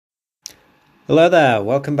Hello there,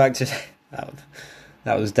 welcome back to that.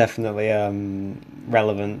 That was definitely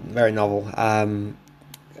relevant, very novel.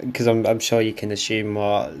 Because I'm sure you can assume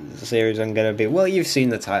what series I'm going to be. Well, you've seen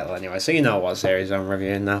the title anyway, so you know what series I'm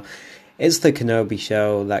reviewing now. It's the Kenobi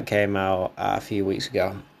show that came out a few weeks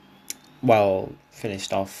ago. Well,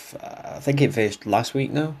 finished off. I think it finished last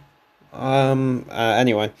week now.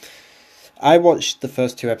 Anyway, I watched the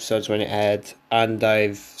first two episodes when it aired, and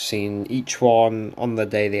I've seen each one on the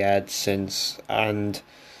day they aired since, and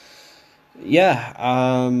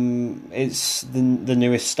yeah, it's the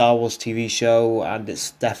newest Star Wars TV show, and it's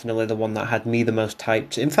definitely the one that had me the most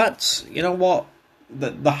hyped. In fact, you know what?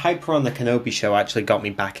 The hype around the Kenobi show actually got me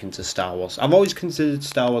back into Star Wars. I've always considered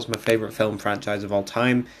Star Wars my favourite film franchise of all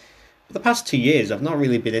time. For the past 2 years, I've not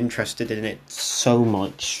really been interested in it so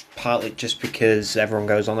much, partly just because everyone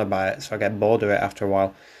goes on about it, so I get bored of it after a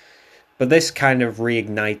while. But this kind of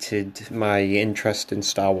reignited my interest in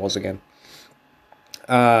Star Wars again.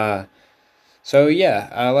 Let's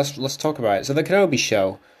talk about it. So the Kenobi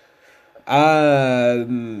show.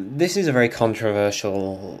 This is a very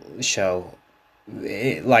controversial show.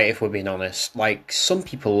 If we're being honest, some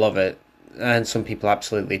people love it, and some people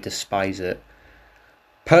absolutely despise it.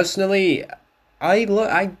 Personally, I'd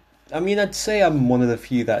say I'm one of the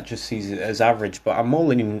few that just sees it as average, but I'm more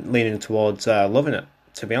leaning towards loving it.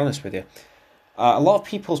 To be honest with you, a lot of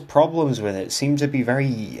people's problems with it seem to be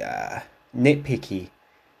very nitpicky.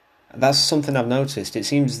 That's something I've noticed. It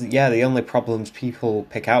seems, the only problems people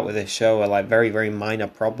pick out with this show are like very, very minor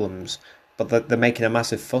problems, but they're making a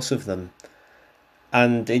massive fuss of them.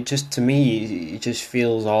 And it just, to me, it just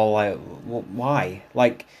feels all like, why?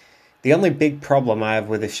 The only big problem I have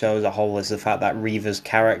with the show as a whole is the fact that Reva's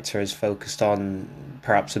character is focused on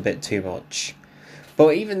perhaps a bit too much.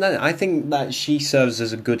 But even then, I think that she serves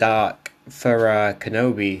as a good arc for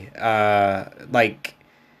Kenobi.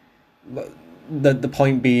 The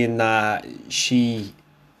point being that she's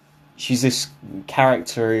this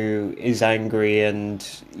character who is angry and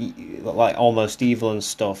almost evil and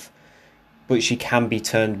stuff, but she can be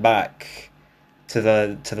turned back to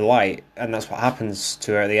the light, and that's what happens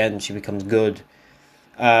to her at the end. She becomes good,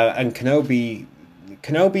 and Kenobi,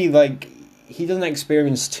 he doesn't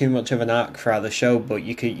experience too much of an arc throughout the show, but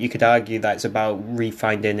you could argue that it's about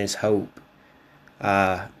refinding his hope.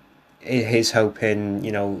 His hope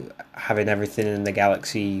in having everything in the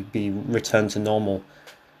galaxy be returned to normal,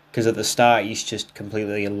 because at the start he's just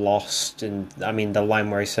completely lost. And I mean, the line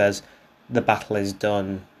where he says, "The battle is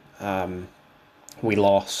done, we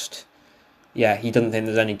lost." Yeah, he doesn't think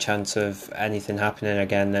there's any chance of anything happening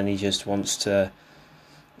again, and he just wants to,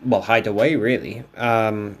 hide away, really,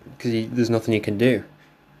 because there's nothing he can do.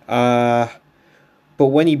 But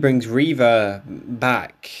when he brings Reva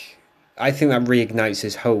back, I think that reignites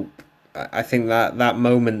his hope. I think that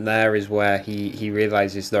moment there is where he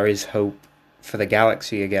realizes there is hope for the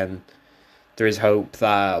galaxy again. There is hope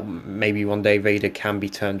that maybe one day Vader can be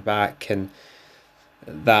turned back, and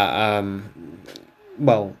that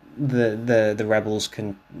the rebels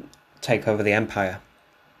can take over the Empire.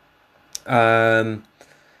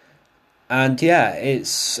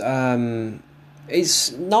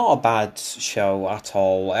 It's not a bad show at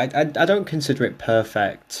all. I don't consider it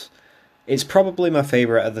perfect. It's probably my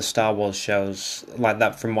favourite of the Star Wars shows like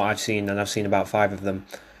that from what I've seen, and I've seen about 5 of them.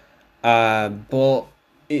 But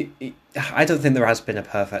I don't think there has been a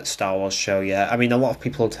perfect Star Wars show yet. I mean, a lot of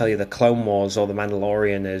people will tell you the Clone Wars or the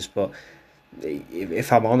Mandalorian is, but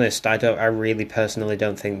if I'm honest, I really personally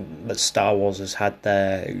don't think that Star Wars has had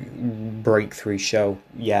their breakthrough show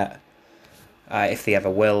yet, if they ever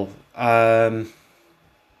will.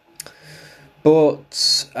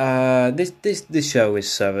 This show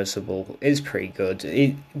is serviceable. It's pretty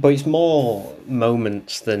good. But it's more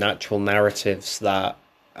moments than actual narratives that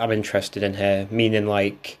I'm interested in here. Meaning,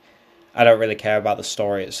 I don't really care about the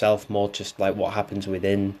story itself. More just what happens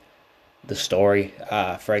within the story.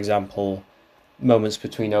 For example, moments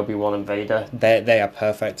between Obi-Wan and Vader, they are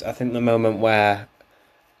perfect. I think the moment where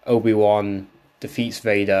Obi-Wan defeats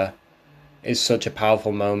Vader is such a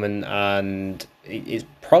powerful moment, and it's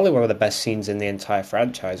probably one of the best scenes in the entire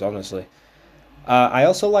franchise, honestly. I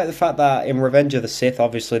also like the fact that in Revenge of the Sith,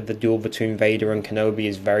 obviously the duel between Vader and Kenobi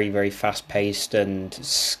is very, very fast-paced and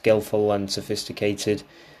skillful and sophisticated.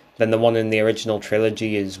 Then the one in the original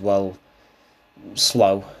trilogy is,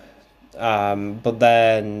 slow. But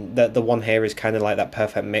then the one here is kind of like that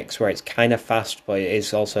perfect mix where it's kind of fast, but it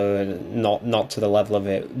is also not to the level of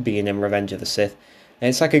it being in Revenge of the Sith. And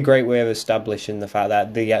it's like a great way of establishing the fact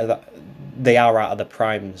that they are out of the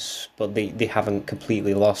primes, but they haven't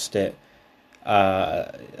completely lost it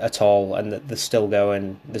at all, and that they're still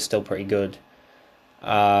going. They're still pretty good.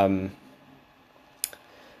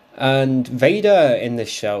 And Vader in this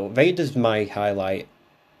show, Vader's my highlight.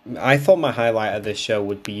 I thought my highlight of this show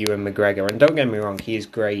would be Ewan McGregor, and don't get me wrong, he is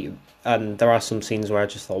great, and there are some scenes where I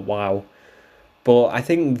just thought, wow. But I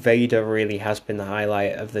think Vader really has been the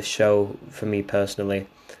highlight of the show for me personally.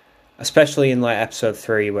 Especially in like episode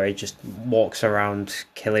 3 where he just walks around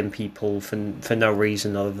killing people for no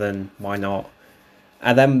reason other than why not.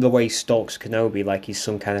 And then the way he stalks Kenobi like he's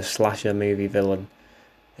some kind of slasher movie villain.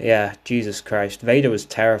 Yeah, Jesus Christ. Vader was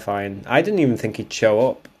terrifying. I didn't even think he'd show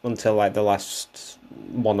up until like the last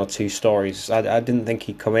one or two stories. I didn't think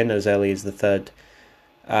he'd come in as early as the third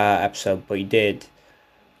episode, but he did.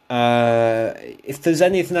 If there's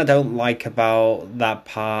anything I don't like about that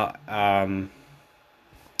part,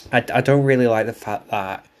 I don't really like the fact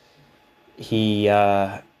that he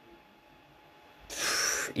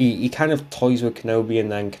he kind of toys with Kenobi,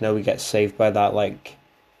 and then Kenobi gets saved by that like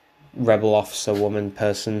rebel officer woman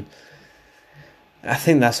person. I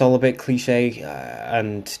think that's all a bit cliche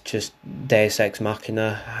and just Deus Ex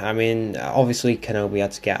Machina. I mean, obviously Kenobi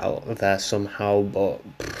had to get out of there somehow, but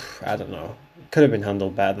I don't know. Could have been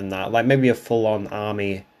handled better than that. Like maybe a full-on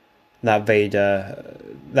army that Vader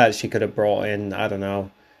that she could have brought in. I don't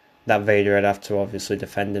know. That Vader would have to obviously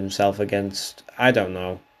defend himself against. I don't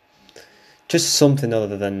know. Just something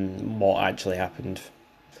other than what actually happened.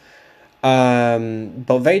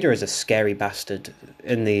 But Vader is a scary bastard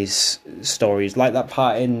in these stories. Like that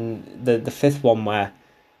part in the fifth one where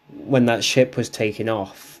when that ship was taking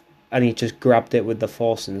off and he just grabbed it with the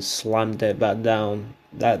Force and slammed it back down.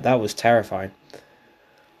 That was terrifying.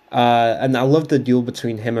 And I love the duel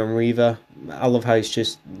between him and Reva. I love how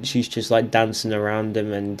she's just like dancing around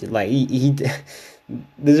him, and like he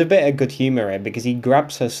there's a bit of good humor here because he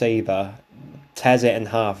grabs her saber, tears it in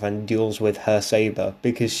half, and duels with her saber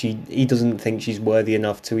because he doesn't think she's worthy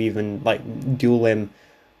enough to even like duel him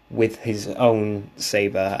with his own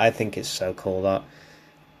saber. I think it's so cool that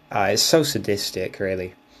it's so sadistic,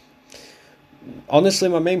 really. Honestly,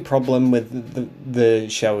 my main problem with the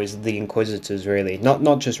show is the Inquisitors, really.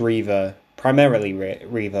 Not just Reva, primarily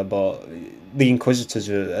Reva, but the Inquisitors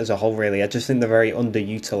as a whole, really. I just think they're very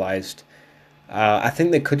underutilized. I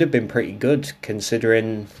think they could have been pretty good,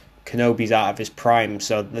 considering Kenobi's out of his prime,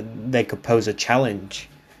 so that they could pose a challenge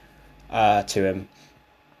to him.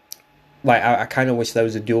 Like, I kind of wish there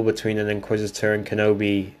was a duel between an Inquisitor and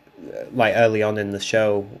Kenobi, like, early on in the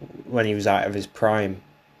show, when he was out of his prime.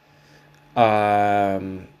 But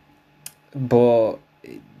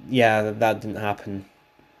yeah, that didn't happen.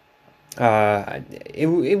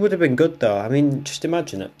 It would have been good though. I mean, just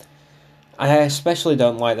imagine it. I especially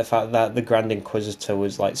don't like the fact that the Grand Inquisitor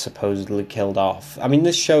was like supposedly killed off. I mean,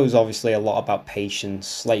 this show is obviously a lot about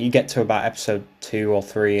patience. Like you get to about episode 2 or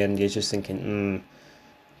 3, and you're just thinking,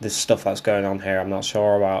 there's stuff that's going on here I'm not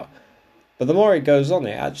sure about. But the more it goes on,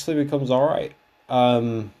 it actually becomes alright.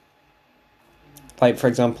 Like, for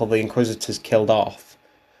example, the Inquisitor's killed off,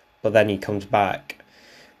 but then he comes back.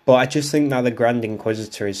 But I just think that the Grand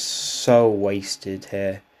Inquisitor is so wasted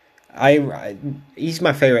here. He's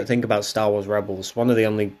my favourite thing about Star Wars Rebels. One of the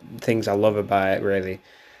only things I love about it, really.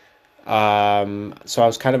 So I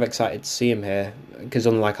was kind of excited to see him here, because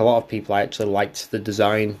unlike a lot of people, I actually liked the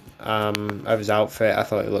design of his outfit. I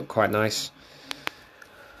thought it looked quite nice.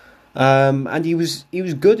 And he was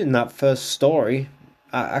good in that first story.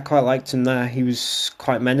 I quite liked him there. He was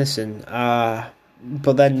quite menacing.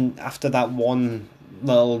 But then after that one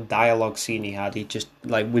little dialogue scene he had, he just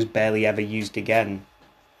like was barely ever used again.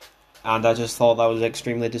 And I just thought that was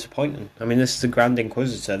extremely disappointing. I mean, this is the Grand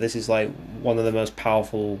Inquisitor. This is like one of the most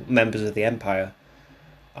powerful members of the Empire,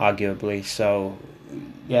 arguably. So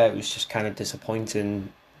yeah, it was just kind of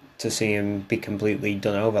disappointing to see him be completely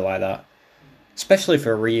done over like that. Especially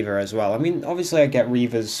for Reva as well. I mean, obviously I get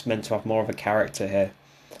Reva's meant to have more of a character here,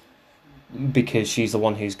 because she's the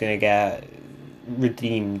one who's going to get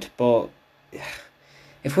redeemed. But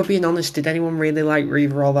if we're being honest, did anyone really like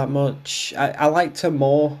Reva all that much? I liked her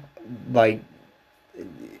more, like,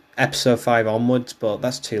 episode 5 onwards, but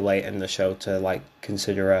that's too late in the show to, like,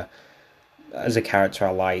 consider her as a character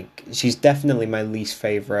I like. She's definitely my least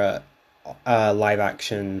favourite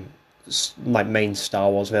live-action, like, main Star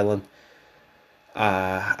Wars villain.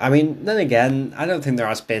 I mean, then again, I don't think there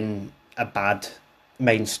has been a bad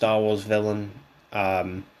main Star Wars villain.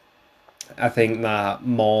 I think that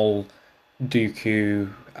Maul,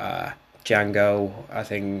 Dooku, Jango, I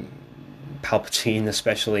think Palpatine,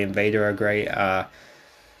 especially, and Vader are great.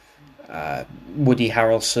 Woody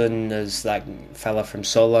Harrelson as that fella from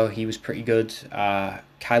Solo, he was pretty good.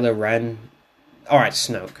 Kylo Ren, alright,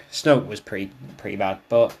 Snoke was pretty bad,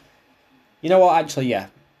 but you know what, actually, yeah,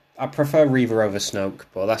 I prefer Reva over Snoke,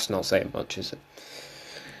 but that's not saying much, is it?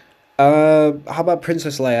 How about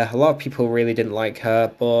Princess Leia? A lot of people really didn't like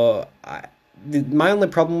her, but my only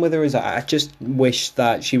problem with her is I just wish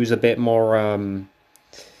that she was a bit more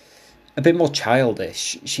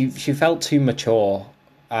childish. She felt too mature.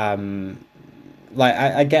 Um, like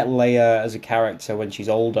I get Leia as a character when she's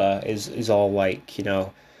older is all like,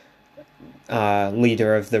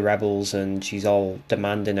 leader of the rebels, and she's all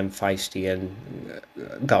demanding and feisty and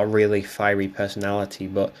got a really fiery personality.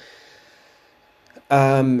 But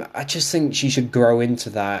I just think she should grow into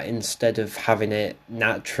that instead of having it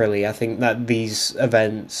naturally. I think that these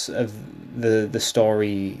events of the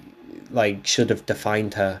story like should have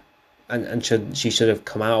defined her, and should have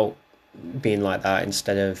come out being like that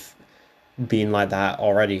instead of being like that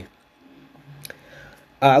already.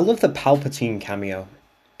 I love the Palpatine cameo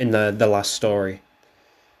in the last story.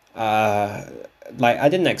 Uh, like I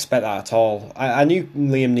didn't expect that at all. I knew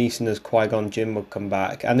Liam Neeson as Qui-Gon Jinn would come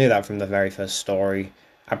back. I knew that from the very first story.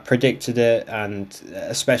 I predicted it, and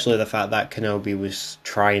especially the fact that Kenobi was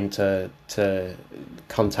trying to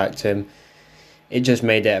contact him. It just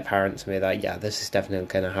made it apparent to me that yeah, this is definitely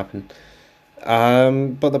going to happen.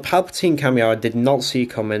 But the Palpatine cameo I did not see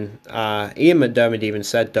coming. Ian McDermott even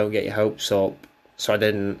said, "Don't get your hopes up," so I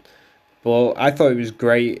didn't. But I thought it was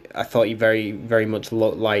great. I thought he very, very much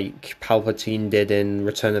looked like Palpatine did in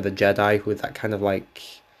Return of the Jedi, with that kind of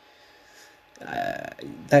like that.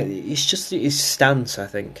 It's just his stance, I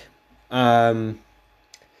think. Um,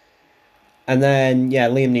 and then yeah,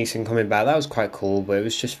 Liam Neeson coming back, that was quite cool, but it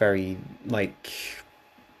was just very like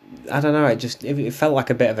I don't know. It felt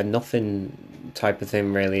like a bit of a nothing type of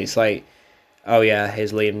thing. Really, it's like, oh yeah,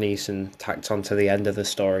 here's Liam Neeson tacked onto the end of the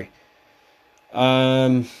story.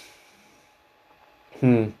 Um,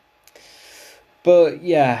 hmm. But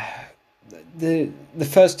yeah, the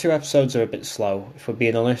first two episodes are a bit slow, if we're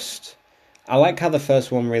being honest. I like how the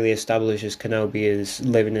first one really establishes Kenobi as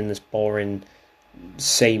living in this boring,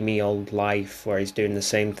 samey old life where he's doing the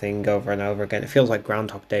same thing over and over again. It feels like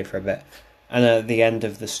Groundhog Day for a bit. And at the end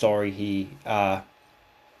of the story, he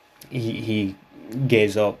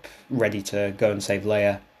gears up, ready to go and save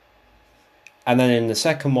Leia. And then in the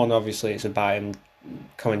second one, obviously, it's about him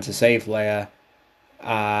coming to save Leia.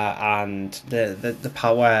 And the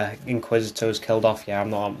part where Inquisitor was killed off, yeah, I'm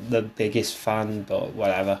not the biggest fan, but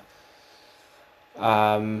whatever.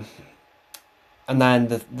 Um, and then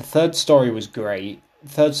the third story was great.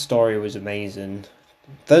 Third story was amazing.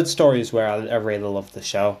 Third story is where I really love the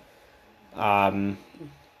show. Um,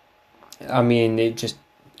 I mean, it just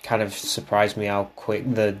kind of surprised me how quick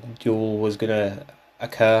the duel was gonna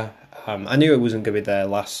occur. I knew it wasn't gonna be their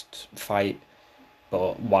last fight,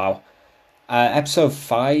 but wow. Episode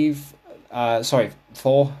 5, sorry,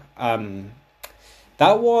 4.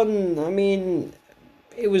 That one, I mean,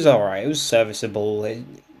 it was alright. It was serviceable.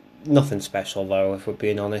 Nothing special though, if we're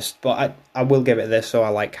being honest. But I will give it this. So I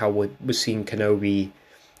like how we're seeing Kenobi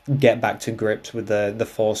get back to grips with the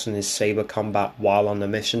Force and his saber combat while on the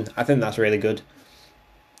mission. I think that's really good,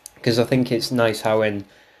 because I think it's nice how in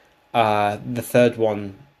the third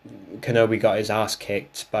one, Kenobi got his ass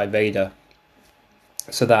kicked by Vader,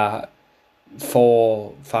 so that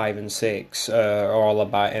 4, 5, and 6 are all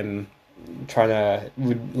about him trying to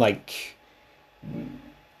like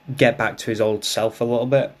get back to his old self a little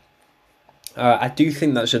bit. I do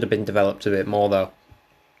think that should have been developed a bit more though.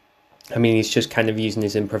 I mean, he's just kind of using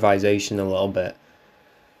his improvisation a little bit.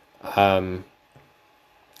 But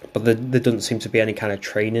there doesn't seem to be any kind of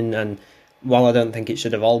training, and while I don't think it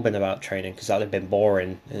should have all been about training, because that would have been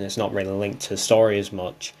boring, and it's not really linked to the story as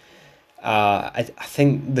much, I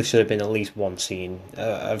think there should have been at least one scene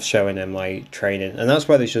of showing him, like, training, and that's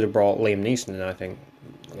why they should have brought Liam Neeson in, I think.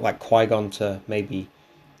 Like, Qui-Gon to maybe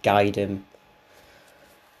guide him.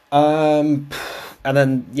 And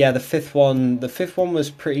then yeah, the fifth one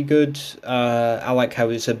was pretty good. I like how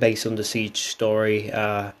it's a base under siege story.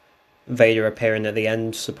 Vader appearing at the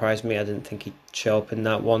end surprised me. I didn't think he'd show up in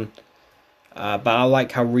that one. But I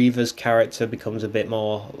like how Reva's character becomes a bit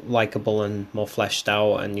more likable and more fleshed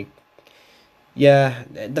out. And yeah,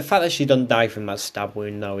 the fact that she doesn't die from that stab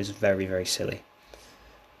wound though is very, very silly.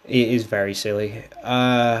 It is very silly.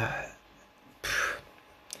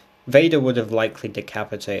 Vader would have likely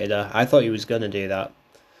decapitated her. I thought he was gonna do that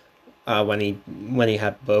when he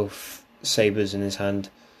had both sabers in his hand.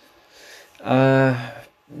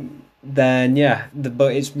 Then yeah,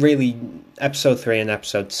 but it's really episode 3 and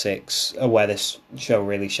episode 6 are where this show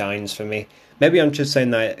really shines for me. Maybe I'm just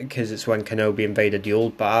saying that because it's when Kenobi and Vader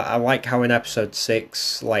dueled, but I like how in episode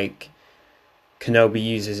 6, like, Kenobi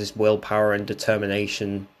uses his willpower and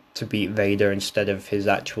determination to beat Vader instead of his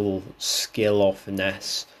actual skill or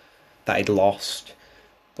finesse that he'd lost.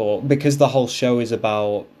 But because the whole show is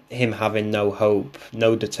about him having no hope,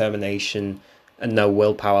 no determination, and no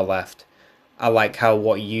willpower left, I like how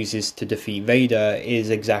what he uses to defeat Vader is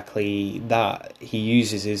exactly that. He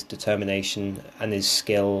uses his determination and his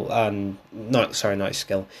skill, and not his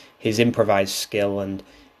skill, his improvised skill and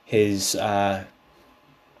his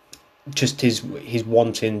just his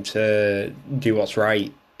wanting to do what's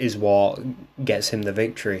right is what gets him the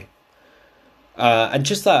victory. And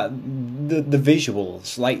just that the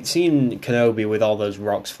visuals, like seeing Kenobi with all those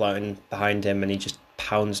rocks floating behind him, and he just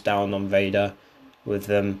pounds down on Vader with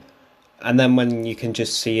them. And then when you can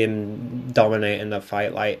just see him dominating the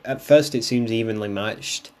fight, like at first it seems evenly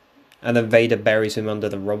matched, and then Vader buries him under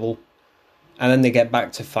the rubble, and then they get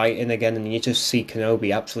back to fighting again, and you just see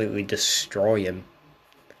Kenobi absolutely destroy him.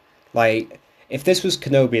 Like, if this was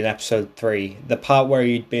Kenobi in episode 3, the part where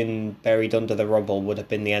he'd been buried under the rubble would have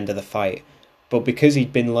been the end of the fight. But because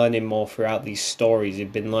he'd been learning more throughout these stories,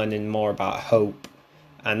 he'd been learning more about hope.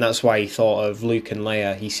 And that's why he thought of Luke and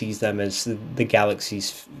Leia. He sees them as the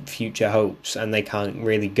galaxy's future hopes, and they can't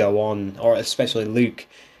really go on, or especially Luke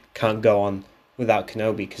can't go on without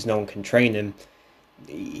Kenobi because no one can train him.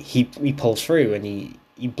 He pulls through and he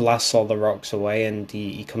blasts all the rocks away, and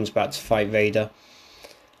he comes back to fight Vader.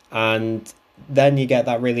 And then you get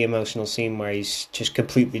that really emotional scene where he's just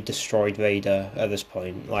completely destroyed Vader at this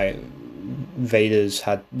point. Like, Vader's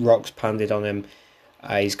had rocks pounded on him.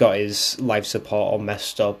 He's got his life support all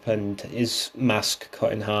messed up and his mask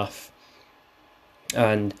cut in half.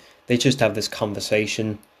 And they just have this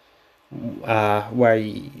conversation where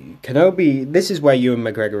Kenobi... This is where Ewan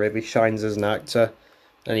McGregor really shines as an actor.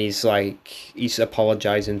 And he's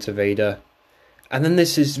apologising to Vader. And then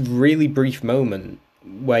there's this really brief moment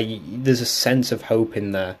where there's a sense of hope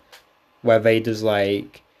in there, where Vader's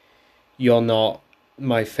like, "You're not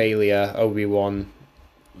my failure, Obi-Wan.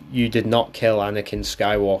 You did not kill Anakin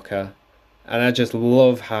Skywalker." And I just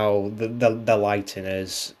love how the lighting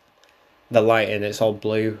is. The lighting, it's all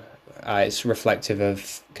blue. It's reflective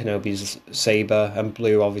of Kenobi's saber, and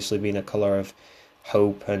blue obviously being a colour of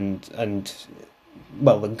hope and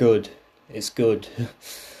well, the good. It's good.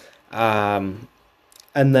 And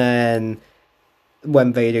then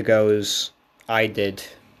when Vader goes, "I did,"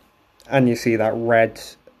 and you see that red,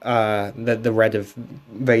 the red of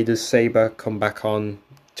Vader's saber come back on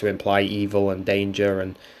to imply evil and danger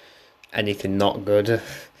and anything not good.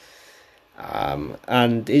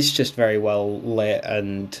 And it's just very well lit,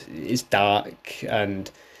 and it's dark.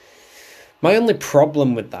 And my only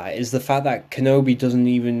problem with that is the fact that Kenobi doesn't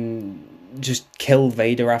even just kill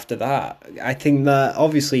Vader after that. I think that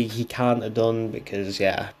obviously he can't have done because,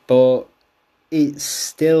 but it's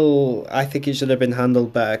still, I think it should have been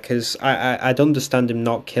handled better, because I'd understand him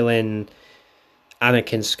not killing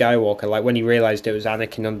Anakin Skywalker. Like, when he realised it was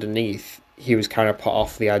Anakin underneath, he was kind of put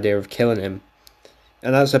off the idea of killing him.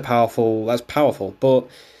 And that's powerful. But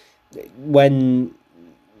when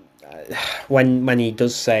he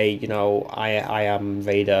does say, I am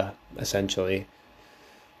Vader, essentially,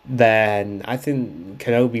 then I think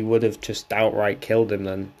Kenobi would have just outright killed him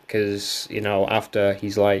then. Because, after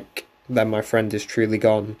he's like, "Then my friend is truly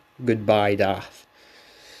gone. Goodbye, Darth."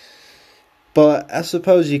 But I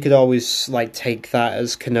suppose you could always take that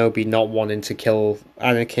as Kenobi not wanting to kill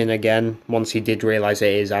Anakin again once he did realise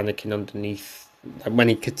it is Anakin underneath, when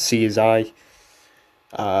he could see his eye.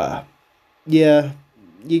 You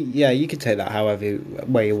could take that however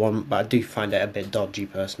way you want, but I do find it a bit dodgy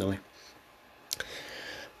personally.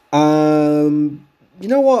 You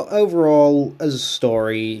know what? Overall, as a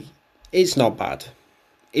story, it's not bad.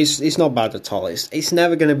 It's not bad at all. It's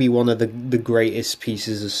never going to be one of the greatest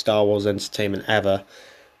pieces of Star Wars entertainment ever.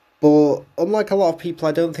 But unlike a lot of people,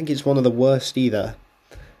 I don't think it's one of the worst either.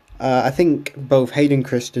 I think both Hayden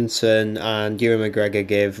Christensen and Ewan McGregor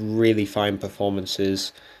give really fine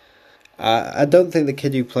performances. I don't think the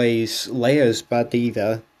kid who plays Leia is bad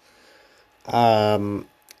either. And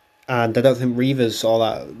I don't think Reva's all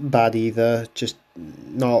that bad either. Just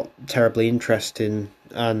not terribly interesting.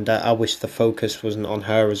 And I wish the focus wasn't on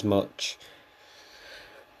her as much.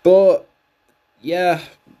 But yeah,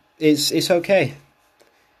 it's okay.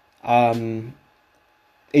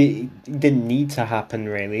 It didn't need to happen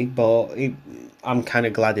really, but I'm kind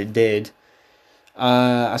of glad it did.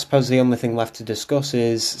 I suppose the only thing left to discuss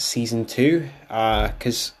is season 2,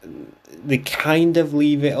 because they kind of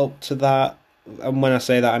leave it up to that. And when I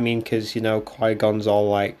say that, I mean because Qui-Gon's all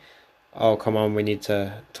like, "Oh, come on, we need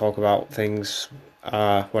to talk about things."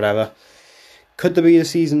 Whatever. Could there be a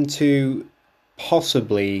season 2?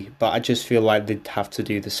 Possibly, but I just feel like they'd have to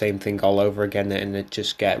do the same thing all over again, and it'd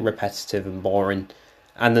just get repetitive and boring.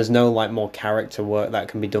 And there's no more character work that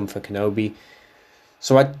can be done for Kenobi.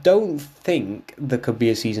 So I don't think there could be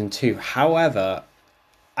a season 2. However,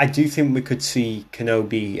 I do think we could see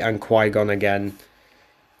Kenobi and Qui-Gon again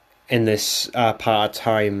in this part of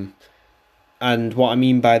time. And what I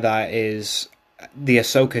mean by that is the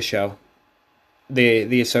Ahsoka show. The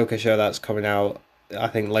Ahsoka show that's coming out, I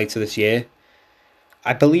think, later this year.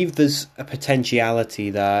 I believe there's a potentiality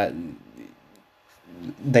that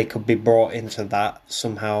they could be brought into that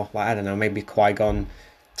somehow. Like, I don't know, maybe Qui-Gon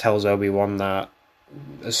tells Obi-Wan that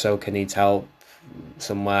Ahsoka needs help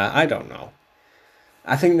somewhere. I don't know.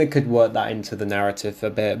 I think they could work that into the narrative a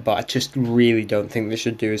bit, but I just really don't think they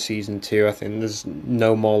should do a season 2. I think there's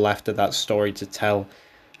no more left of that story to tell.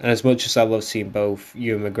 And as much as I love seeing both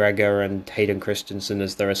Ewan McGregor and Hayden Christensen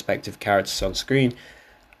as their respective characters on screen,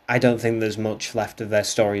 I don't think there's much left of their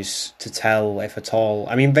stories to tell, if at all.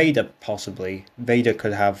 I mean, Vader, possibly. Vader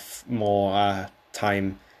could have more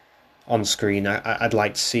time on screen. I'd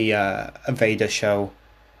like to see a Vader show,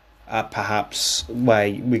 perhaps,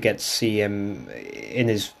 where we get to see him in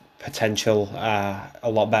his potential a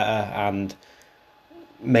lot better, and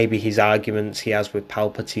maybe his arguments he has with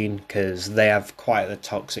Palpatine, because they have quite a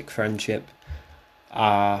toxic friendship.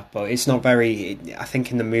 But it's not very. I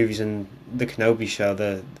think in the movies and the Kenobi show,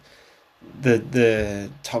 the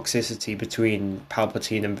toxicity between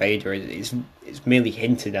Palpatine and Vader is merely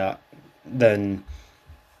hinted at than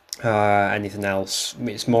anything else.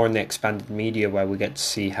 It's more in the expanded media where we get to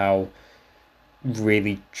see how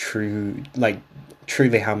really truly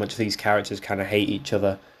how much these characters kind of hate each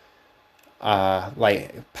other.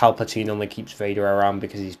 Like Palpatine only keeps Vader around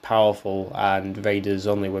because he's powerful, and Vader's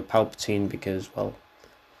only with Palpatine because, well,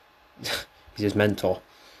 he's his mentor.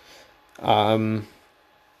 And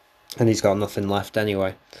he's got nothing left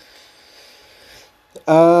anyway.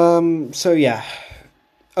 So yeah,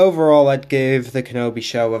 overall, I'd give the Kenobi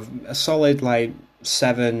show a solid like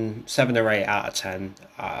 7 or 8 out of 10.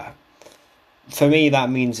 For me, that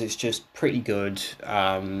means it's just pretty good.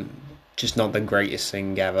 Just not the greatest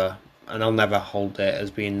thing ever, and I'll never hold it as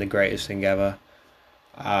being the greatest thing ever.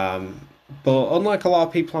 But unlike a lot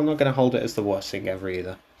of people, I'm not going to hold it as the worst thing ever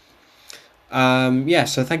either. Yeah,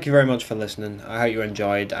 so thank you very much for listening. I hope you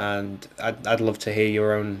enjoyed, and I'd love to hear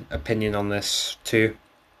your own opinion on this too.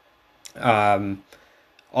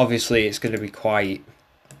 Obviously, it's going to be quite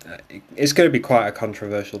a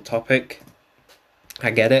controversial topic.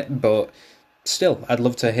 I get it, but still, I'd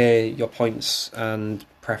love to hear your points and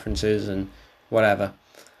preferences and whatever.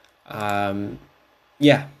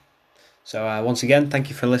 Yeah. So once again, thank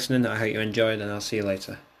you for listening. I hope you enjoyed, and I'll see you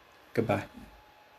later. Goodbye.